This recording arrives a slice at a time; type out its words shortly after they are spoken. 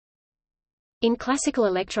In classical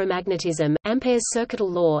electromagnetism, Ampère's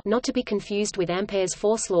circuital law, not to be confused with Ampère's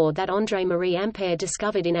force law that André-Marie Ampère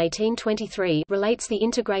discovered in 1823, relates the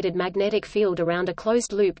integrated magnetic field around a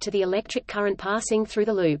closed loop to the electric current passing through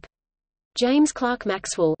the loop. James Clerk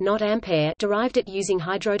Maxwell, not Ampère, derived it using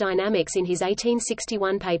hydrodynamics in his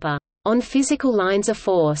 1861 paper, On Physical Lines of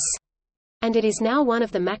Force, and it is now one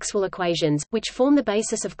of the Maxwell equations, which form the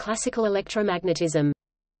basis of classical electromagnetism.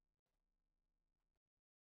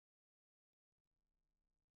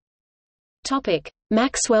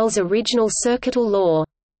 Maxwell's original circuital law.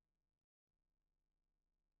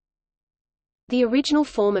 The original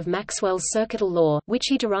form of Maxwell's circuital law, which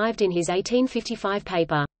he derived in his 1855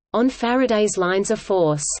 paper, On Faraday's Lines of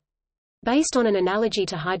Force, based on an analogy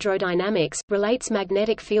to hydrodynamics, relates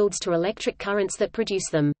magnetic fields to electric currents that produce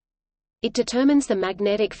them. It determines the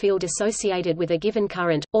magnetic field associated with a given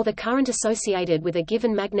current, or the current associated with a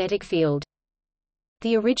given magnetic field.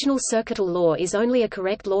 The original circuital law is only a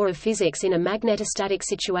correct law of physics in a magnetostatic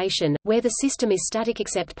situation, where the system is static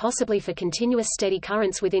except possibly for continuous steady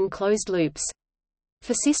currents within closed loops.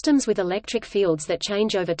 For systems with electric fields that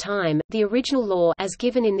change over time, the original law, as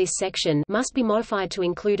given in this section, must be modified to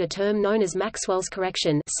include a term known as Maxwell's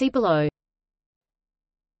correction. See below.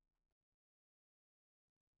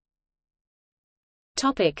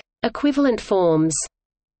 Topic: Equivalent forms.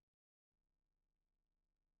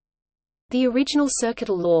 The original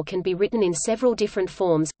circuital law can be written in several different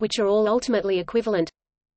forms, which are all ultimately equivalent.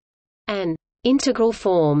 An integral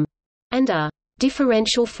form and a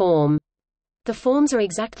differential form. The forms are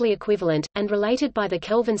exactly equivalent, and related by the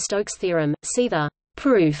Kelvin-Stokes theorem. See the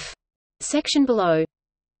proof section below.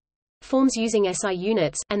 Forms using SI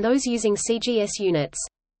units, and those using CGS units.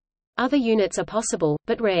 Other units are possible,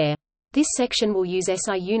 but rare. This section will use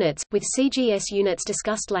SI units, with CGS units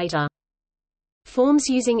discussed later. Forms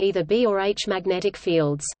using either B or H magnetic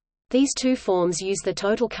fields. These two forms use the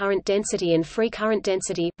total current density and free current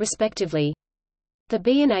density, respectively. The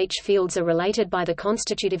B and H fields are related by the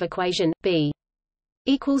constitutive equation, B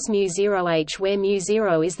equals mu0 H, where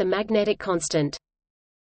mu0 is the magnetic constant.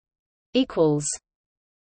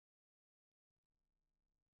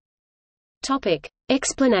 Topic: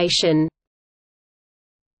 Explanation.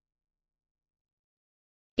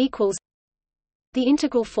 The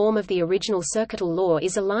integral form of the original circuital law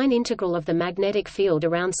is a line integral of the magnetic field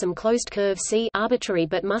around some closed curve C, arbitrary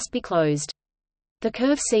but must be closed. The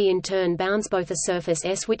curve C in turn bounds both a surface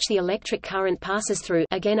S which the electric current passes through,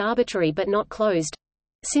 again arbitrary but not closed,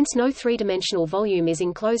 since no three-dimensional volume is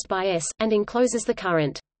enclosed by S, and encloses the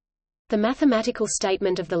current. The mathematical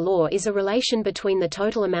statement of the law is a relation between the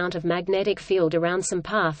total amount of magnetic field around some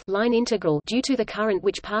path, line integral, due to the current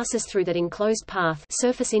which passes through that enclosed path,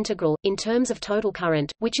 surface integral, in terms of total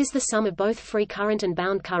current, which is the sum of both free current and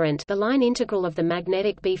bound current. The line integral of the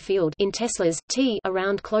magnetic B field in Teslas T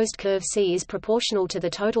around closed curve C is proportional to the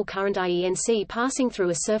total current IENC passing through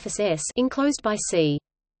a surface S enclosed by C.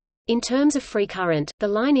 In terms of free current, the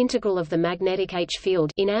line integral of the magnetic H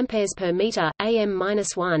field in amperes per meter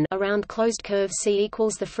 (am-1) around closed curve C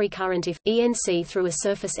equals the free current if ENC through a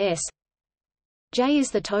surface S. J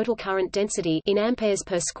is the total current density in amperes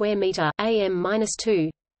per square meter (am-2).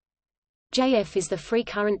 JF is the free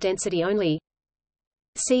current density only.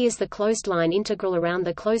 C is the closed line integral around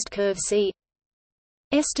the closed curve C.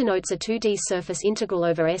 S denotes a 2D surface integral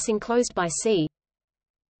over S enclosed by C.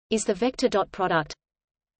 Is the vector dot product.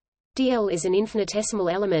 dl is an infinitesimal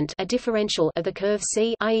element, a differential, of the curve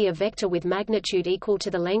C, i.e. a vector with magnitude equal to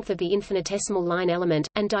the length of the infinitesimal line element,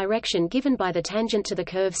 and direction given by the tangent to the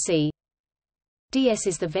curve C. ds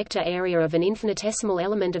is the vector area of an infinitesimal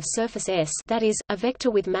element of surface S, that is, a vector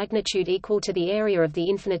with magnitude equal to the area of the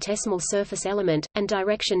infinitesimal surface element, and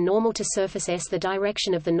direction normal to surface S. The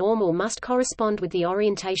direction of the normal must correspond with the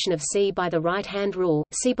orientation of C by the right-hand rule.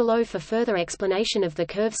 See below for further explanation of the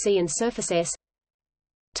curve C and surface S.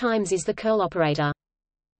 Times is the curl operator.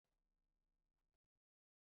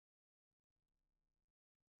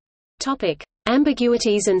 Topic: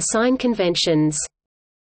 Ambiguities and sign conventions.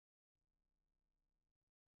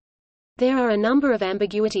 There are a number of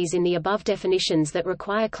ambiguities in the above definitions that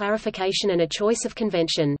require clarification and a choice of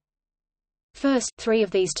convention. First, three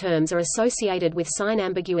of these terms are associated with sign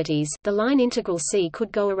ambiguities. The line integral C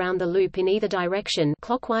could go around the loop in either direction,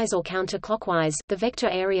 clockwise or counterclockwise. The vector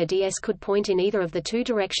area ds could point in either of the two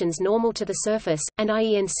directions normal to the surface, and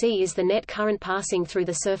IENC is the net current passing through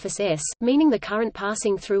the surface S, meaning the current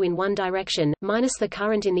passing through in one direction, minus the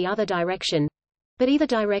current in the other direction. But either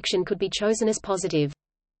direction could be chosen as positive.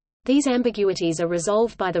 These ambiguities are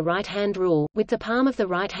resolved by the right-hand rule, with the palm of the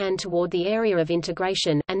right hand toward the area of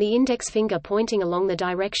integration, and the index finger pointing along the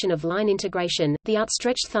direction of line integration. The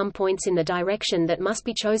outstretched thumb points in the direction that must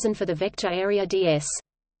be chosen for the vector area ds.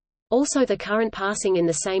 Also, the current passing in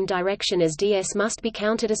the same direction as ds must be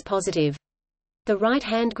counted as positive. The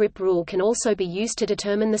right-hand grip rule can also be used to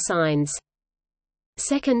determine the signs.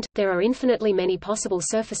 Second, there are infinitely many possible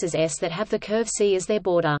surfaces S that have the curve C as their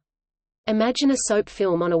border. Imagine a soap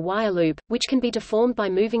film on a wire loop, which can be deformed by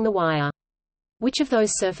moving the wire. Which of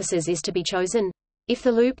those surfaces is to be chosen? If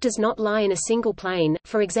the loop does not lie in a single plane,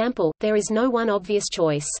 for example, there is no one obvious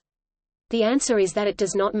choice. The answer is that it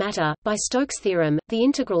does not matter. By Stokes' theorem, the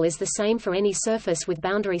integral is the same for any surface with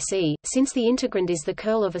boundary C, since the integrand is the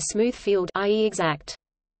curl of a smooth field, i.e. exact.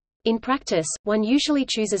 In practice, one usually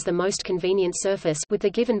chooses the most convenient surface with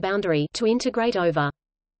the given boundary to integrate over.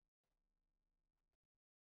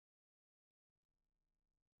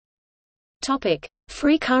 Topic: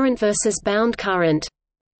 Free current versus bound current.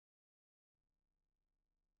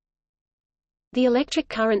 The electric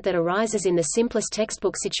current that arises in the simplest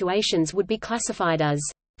textbook situations would be classified as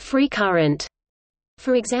free current.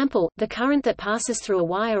 For example, the current that passes through a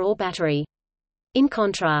wire or battery. In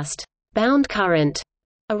contrast, bound current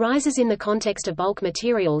arises in the context of bulk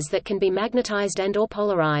materials that can be magnetized and/or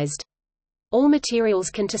polarized. All materials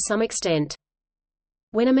can to some extent.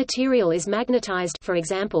 When a material is magnetized, for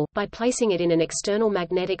example, by placing it in an external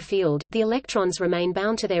magnetic field, the electrons remain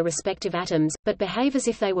bound to their respective atoms, but behave as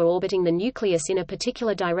if they were orbiting the nucleus in a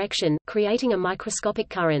particular direction, creating a microscopic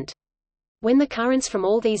current. When the currents from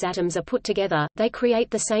all these atoms are put together, they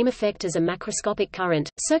create the same effect as a macroscopic current,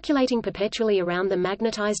 circulating perpetually around the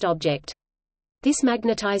magnetized object. This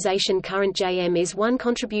magnetization current Jm is one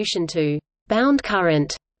contribution to bound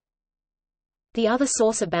current. The other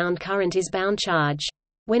source of bound current is bound charge.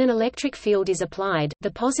 When an electric field is applied,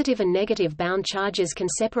 the positive and negative bound charges can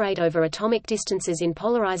separate over atomic distances in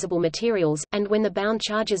polarizable materials, and when the bound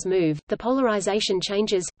charges move, the polarization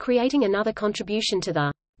changes, creating another contribution to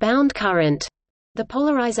the bound current, the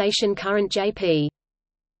polarization current Jp.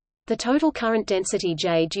 The total current density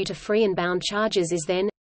J due to free and bound charges is then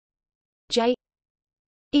J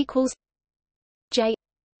equals J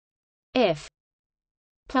F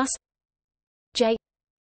plus J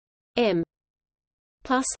M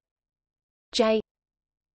plus J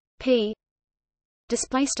P.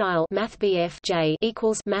 Display style Math BF J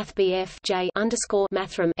equals Math BF J underscore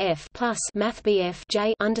Mathrm F plus Math BF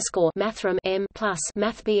J underscore Mathrm M plus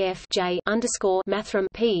Math BF J underscore Mathrm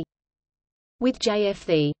P, with JF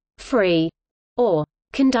the free or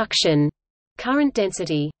conduction current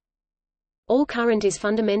density. All current is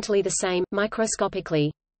fundamentally the same,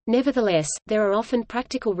 microscopically. Nevertheless, there are often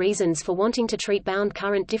practical reasons for wanting to treat bound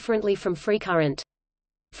current differently from free current.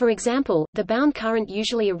 For example, the bound current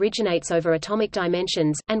usually originates over atomic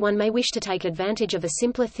dimensions, and one may wish to take advantage of a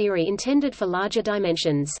simpler theory intended for larger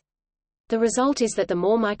dimensions. The result is that the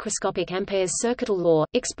more microscopic Ampere's circuital law,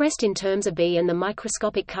 expressed in terms of B and the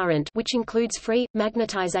microscopic current, which includes free,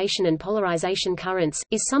 magnetization and polarization currents,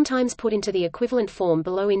 is sometimes put into the equivalent form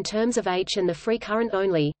below in terms of H and the free current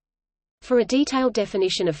only. For a detailed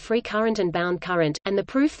definition of free current and bound current, and the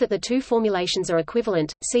proof that the two formulations are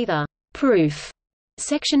equivalent, see the proof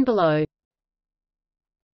section below.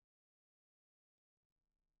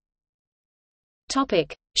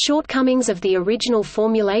 Topic: Shortcomings of the original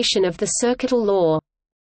formulation of the circuital law.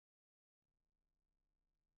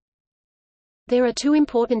 There are two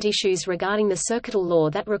important issues regarding the circuital law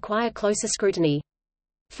that require closer scrutiny.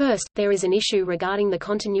 First, there is an issue regarding the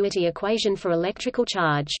continuity equation for electrical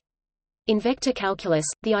charge. In vector calculus,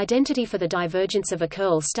 the identity for the divergence of a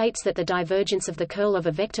curl states that the divergence of the curl of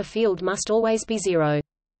a vector field must always be zero.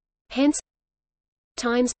 Hence,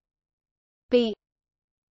 times B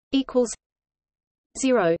equals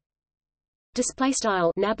 0. Display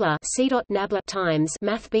style nabla c dot nabla times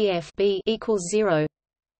math BF B equals 0.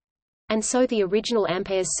 And so the original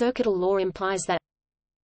Ampere's circuital law implies that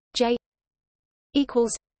J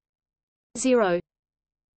equals 0.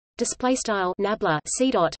 Display style nabla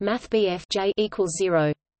c dot math BF J equals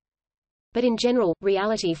 0. But in general,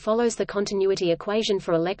 reality follows the continuity equation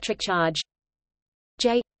for electric charge.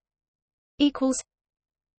 J equals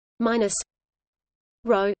minus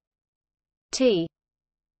rho T.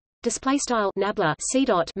 Display style nabla c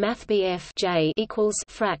dot math BF J equals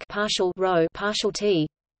frac partial rho partial T,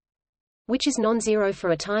 which is non-zero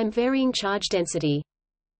for a time-varying charge density.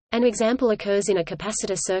 An example occurs in a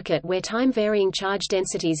capacitor circuit where time-varying charge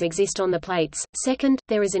densities exist on the plates. Second,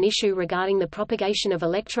 there is an issue regarding the propagation of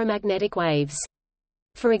electromagnetic waves.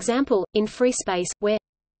 For example, in free space, where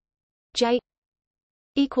J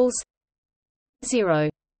equals 0,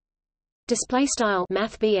 Display style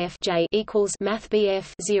mathbf J equals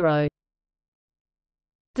mathbf 0.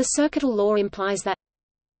 The circuital law implies that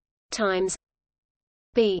times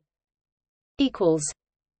B equals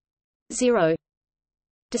 0.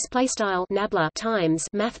 Display style nabla times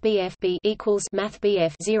mathbf B equals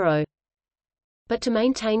mathbf 0. But to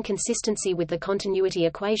maintain consistency with the continuity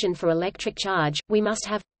equation for electric charge, we must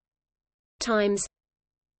have times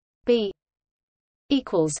B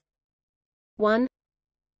equals 1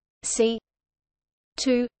 C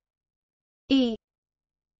 2 E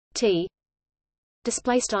T.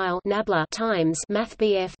 Display style nabla times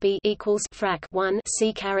mathbf B equals frac 1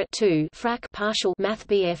 C caret 2 frac partial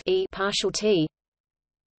mathbf E partial T.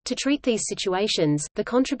 To treat these situations, the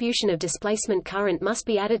contribution of displacement current must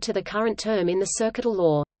be added to the current term in the circuital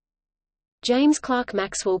law. James Clerk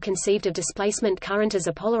Maxwell conceived of displacement current as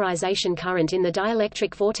a polarization current in the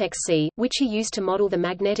dielectric vortex C, which he used to model the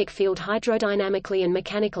magnetic field hydrodynamically and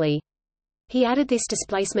mechanically. He added this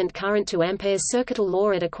displacement current to Ampère's circuital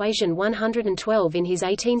law at equation 112 in his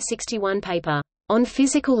 1861 paper, On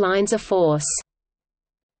Physical Lines of Force.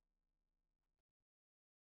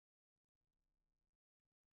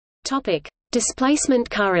 Topic: Displacement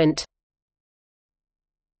current.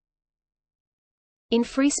 In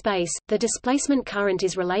free space, the displacement current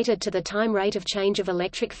is related to the time rate of change of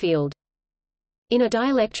electric field. In a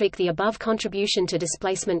dielectric, the above contribution to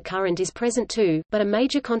displacement current is present too, but a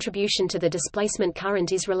major contribution to the displacement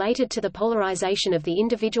current is related to the polarization of the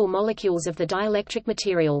individual molecules of the dielectric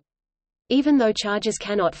material. Even though charges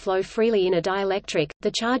cannot flow freely in a dielectric,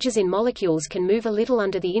 the charges in molecules can move a little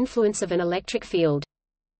under the influence of an electric field.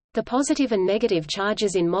 The positive and negative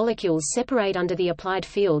charges in molecules separate under the applied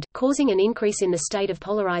field, causing an increase in the state of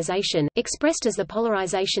polarization, expressed as the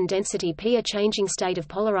polarization density P. A changing state of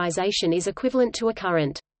polarization is equivalent to a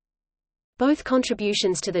current. Both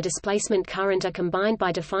contributions to the displacement current are combined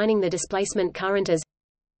by defining the displacement current as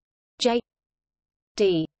J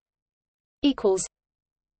D equals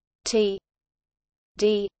T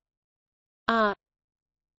D R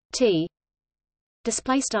T.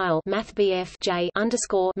 Display style mathbf J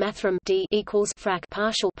underscore mathrm D equals frac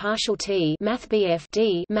partial T mathbf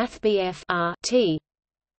D mathbf R T,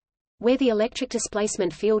 where the electric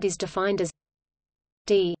displacement field is defined as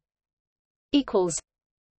D equals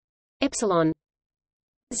epsilon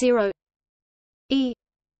 0 E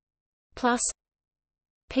plus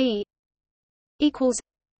P equals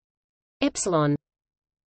epsilon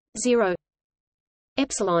 0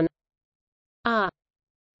 epsilon R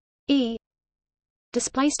E.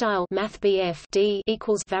 Display style mathbf D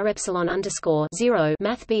equals var epsilon underscore 0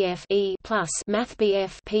 mathbf E plus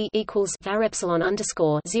mathbf P equals var epsilon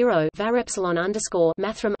underscore 0 var epsilon underscore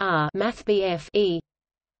mathrm R mathbf E,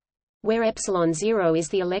 where epsilon 0 is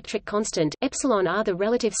the electric constant, epsilon R the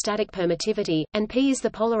relative static permittivity, and P is the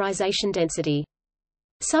polarization density.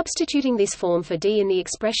 Substituting this form for D in the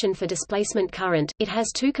expression for displacement current, it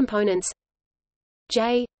has two components: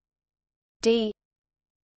 J D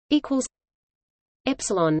equals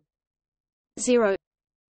epsilon 0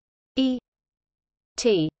 E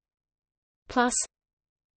T plus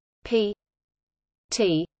P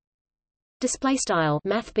T. Display style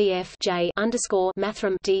mathbf J underscore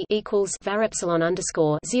mathrm D equals var epsilon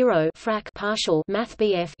underscore 0 frac partial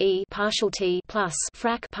mathbf E partial T plus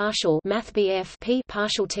frac partial mathbf P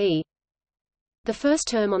partial T. The first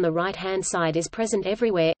term on the right hand side is present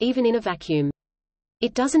everywhere, even in a vacuum.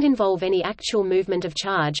 It doesn't involve any actual movement of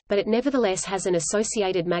charge, but it nevertheless has an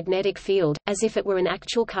associated magnetic field, as if it were an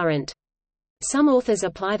actual current. Some authors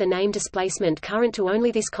apply the name displacement current to only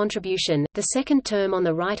this contribution. The second term on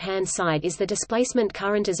the right-hand side is the displacement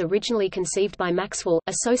current as originally conceived by Maxwell,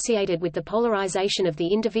 associated with the polarization of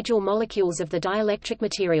the individual molecules of the dielectric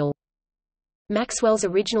material. Maxwell's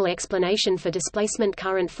original explanation for displacement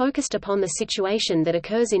current focused upon the situation that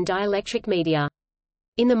occurs in dielectric media.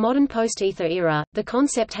 In the modern post-ether era, the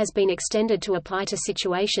concept has been extended to apply to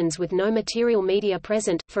situations with no material media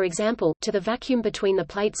present, for example, to the vacuum between the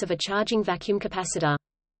plates of a charging vacuum capacitor.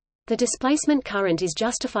 The displacement current is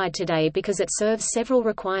justified today because it serves several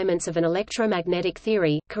requirements of an electromagnetic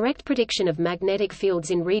theory: correct prediction of magnetic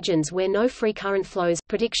fields in regions where no free current flows,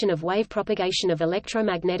 prediction of wave propagation of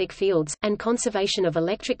electromagnetic fields, and conservation of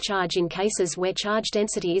electric charge in cases where charge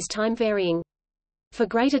density is time-varying. For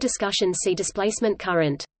greater discussion, see displacement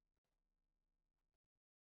current.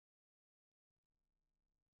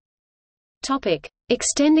 Topic: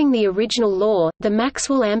 Extending the original law, the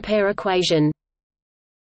Maxwell-Ampère equation.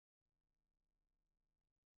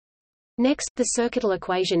 Next, the circuital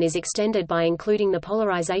equation is extended by including the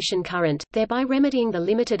polarization current, thereby remedying the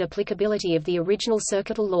limited applicability of the original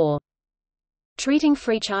circuital law. Treating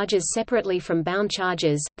free charges separately from bound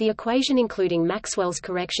charges, the equation including Maxwell's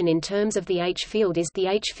correction in terms of the H field is the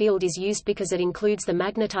H field is used because it includes the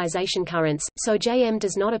magnetization currents, so Jm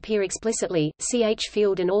does not appear explicitly. See H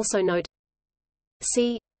field and also note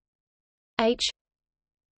C H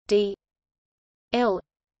D L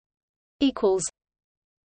equals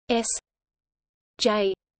S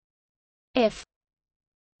J F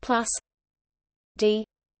plus D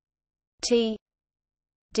T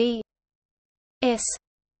D S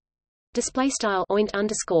display style oint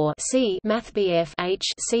underscore C math BF H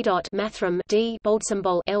C dot mathrm D bold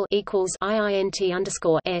symbol L equals IINT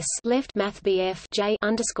underscore S left math BF J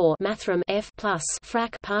underscore mathrm F plus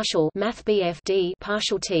frac partial math BF D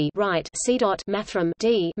partial T right C dot mathrm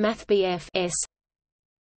D math BF S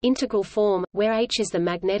integral form, where H is the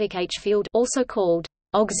magnetic H field, also called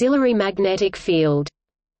auxiliary magnetic field,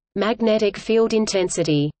 magnetic field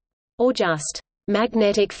intensity, or just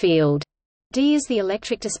magnetic field. D is the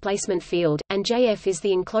electric displacement field, and Jf is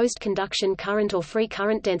the enclosed conduction current or free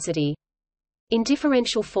current density. In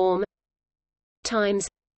differential form, times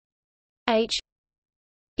H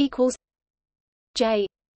equals J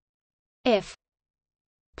F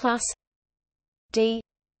plus D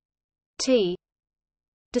T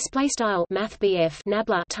display style math BF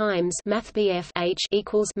nabla times math BF H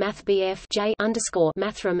equals math BF J underscore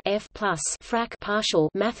mathrm F plus frac partial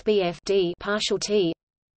math BF D partial T.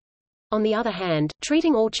 On the other hand,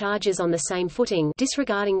 treating all charges on the same footing,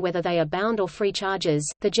 disregarding whether they are bound or free charges,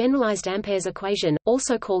 the generalized Ampere's equation,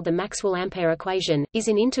 also called the Maxwell-Ampère equation, is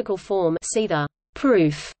in integral form. See the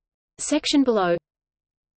proof section below.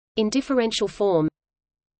 In differential form,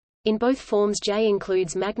 in both forms J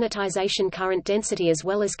includes magnetization current density as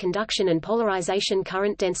well as conduction and polarization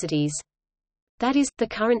current densities. That is, the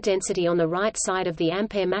current density on the right side of the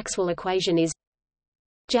Ampère-Maxwell equation is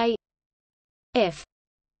J F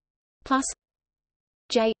plus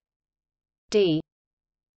J D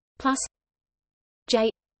plus J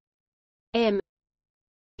M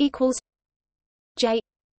equals J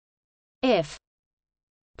F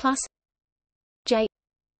plus J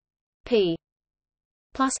P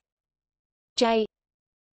plus J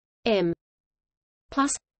M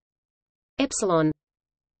plus epsilon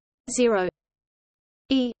 0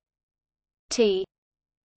 E T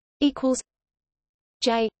equals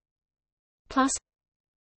J plus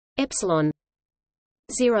epsilon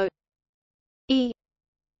 0 E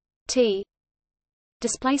T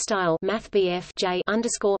display style math BF J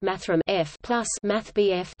underscore mathrm F plus math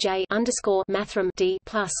BF J underscore mathrm D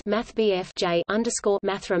plus math BF J underscore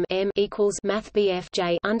mathrm M equals math BF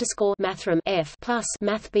J underscore mathrm F plus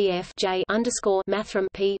math BF J underscore mathrm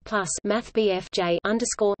P plus math BF J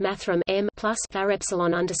underscore mathrm M plus var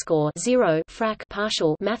epsilon underscore 0 frac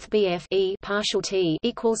partial math BF E partial T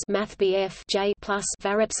equals math BF J plus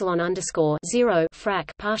var epsilon underscore 0 frac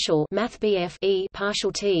partial math BF E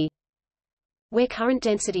partial T, where current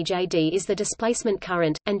density Jd is the displacement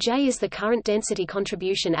current, and J is the current density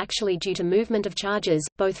contribution actually due to movement of charges,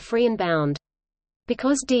 both free and bound.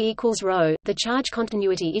 Because D equals ρ, the charge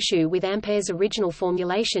continuity issue with Ampere's original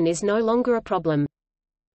formulation is no longer a problem.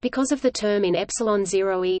 Because of the term in epsilon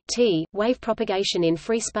 0 e, t, wave propagation in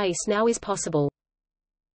free space now is possible.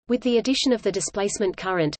 With the addition of the displacement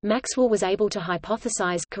current, Maxwell was able to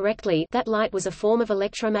hypothesize correctly that light was a form of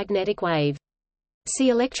electromagnetic wave. See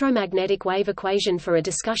electromagnetic wave equation for a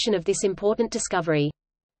discussion of this important discovery.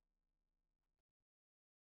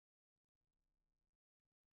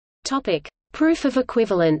 Topic: Proof of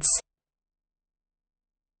equivalence.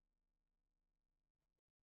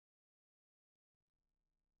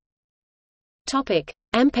 Topic: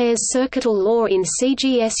 Ampere's circuital law in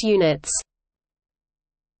CGS units.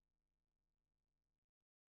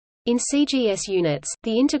 In CGS units,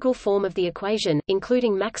 the integral form of the equation,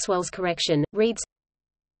 including Maxwell's correction, reads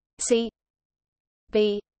C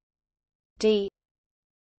B D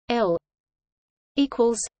L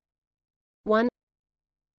equals 1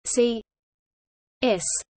 C S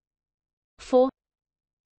 4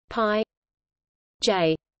 pi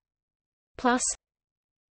J plus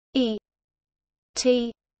E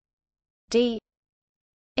T D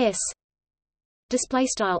S display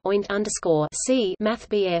style oint underscore C math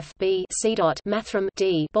BF B C dot mathrm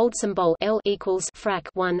D bold symbol L equals frac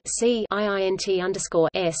 1 C IINT underscore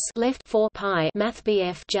S left 4 pi math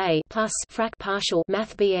BF J plus frac partial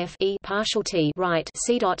math BF E partial T right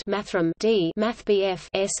C dot mathrm D math BF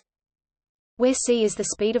S, where C is the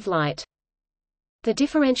speed of light. The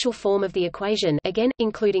differential form of the equation, again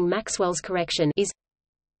including Maxwell's correction, is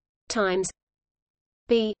times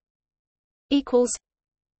B equals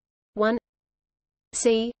 1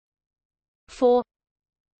 C 4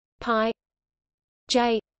 pi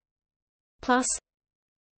J plus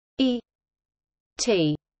E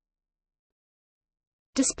T.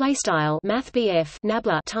 Display style mathbf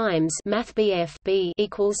nabla times mathbf b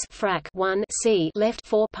equals frac 1 c left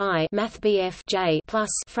 4 pi mathbf j plus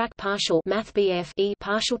frac partial mathbf e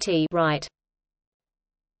partial t right.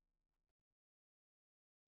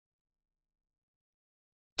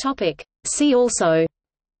 Topic. See also.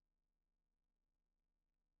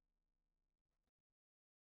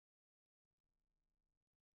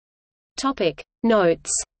 Topic. Notes.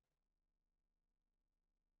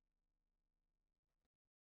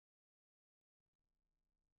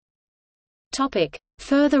 Topic.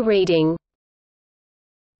 Further reading.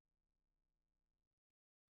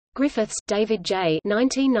 Griffiths, David J.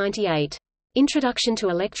 1998. Introduction to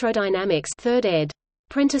Electrodynamics, 3rd ed.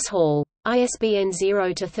 Prentice Hall. ISBN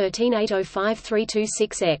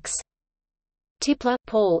 0-13805326-X. Tipler,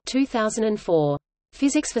 Paul 2004.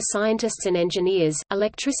 Physics for Scientists and Engineers,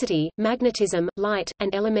 Electricity, Magnetism, Light,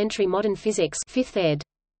 and Elementary Modern Physics, 5th ed.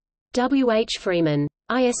 W. H. Freeman.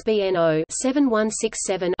 ISBN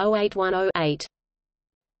 0-7167-08108.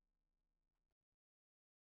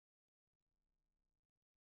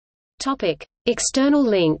 Topic. External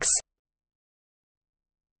links.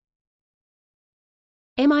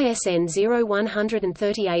 MISN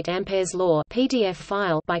 0138 Ampere's Law PDF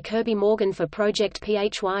file by Kirby Morgan for Project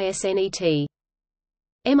PHYSNET.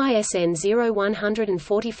 MISN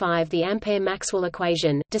 0145 The Ampère-Maxwell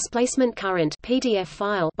Equation, Displacement Current PDF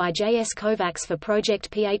file by J.S. Kovacs for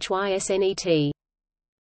Project PHYSNET.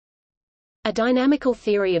 A Dynamical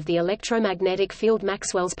Theory of the Electromagnetic Field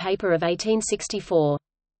Maxwell's paper of 1864.